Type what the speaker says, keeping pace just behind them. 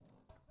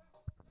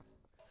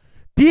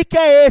pique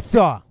é esse,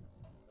 ó.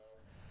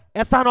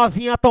 Essa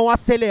novinha tão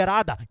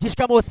acelerada, diz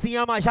que a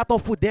mocinha, mas já tão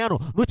fudendo.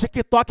 No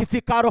TikTok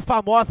ficaram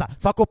famosa,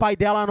 só que o pai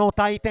dela não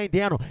tá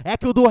entendendo. É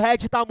que o do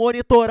Red tá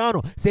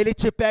monitorando, se ele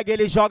te pega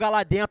ele joga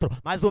lá dentro.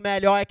 Mas o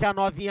melhor é que a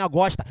novinha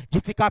gosta de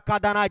ficar com a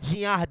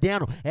danadinha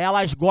ardendo.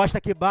 Elas gostam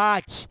que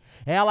bate,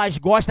 elas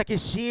gostam que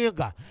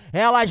xinga,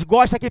 elas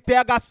gostam que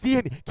pega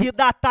firme, que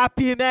dá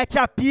tapa e mete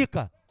a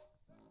pica.